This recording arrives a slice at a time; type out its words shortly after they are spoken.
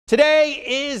Today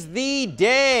is the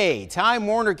day. Time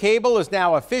Warner Cable is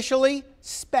now officially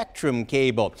Spectrum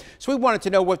Cable. So we wanted to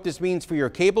know what this means for your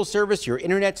cable service, your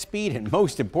internet speed, and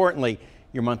most importantly,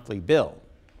 your monthly bill.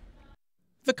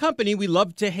 The company we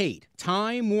love to hate,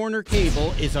 Time Warner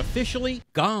Cable, is officially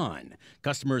gone.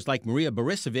 Customers like Maria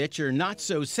Borisovich are not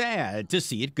so sad to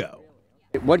see it go.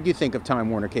 What do you think of Time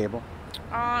Warner Cable?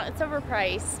 It's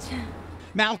overpriced.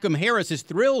 Malcolm Harris is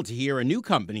thrilled to hear a new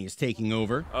company is taking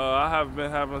over. I have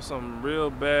been having some real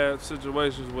bad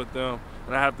situations with them,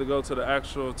 and I have to go to the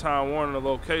actual Time Warner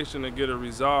location to get it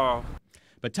resolved.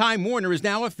 But Time Warner is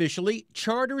now officially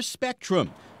Charter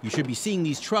Spectrum. You should be seeing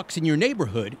these trucks in your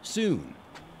neighborhood soon.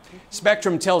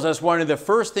 Spectrum tells us one of the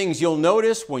first things you'll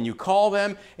notice when you call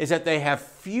them is that they have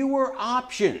fewer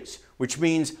options, which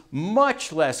means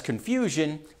much less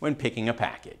confusion when picking a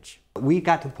package. We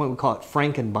got to the point we call it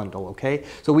Franken bundle, okay?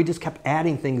 So we just kept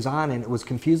adding things on, and it was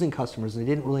confusing customers. They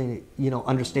didn't really,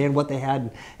 understand what they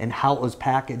had and how it was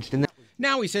packaged. And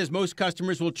now he says most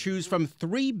customers will choose from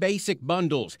 3 basic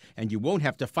bundles, and you won't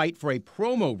have to fight for a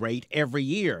promo rate every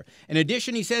year. In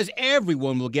addition, he says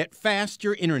everyone will get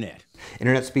faster internet.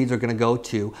 Internet speeds are going to go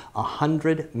to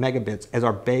 100 megabits as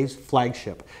our base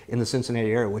flagship in the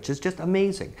Cincinnati area, which is just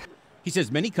amazing. He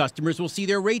says many customers will see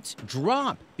their rates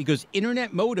drop because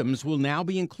internet modems will now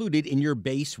be included in your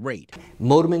base rate.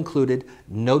 Modem included,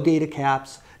 no data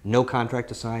caps, no contract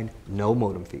assigned, no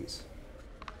modem fees.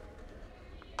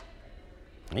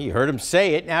 You heard him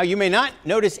say it. Now, you may not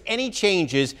notice any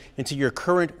changes until your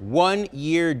current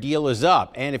 1-year deal is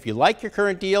up. And if you like your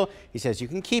current deal, he says you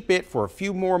can keep it for a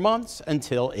few more months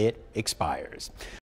until it expires.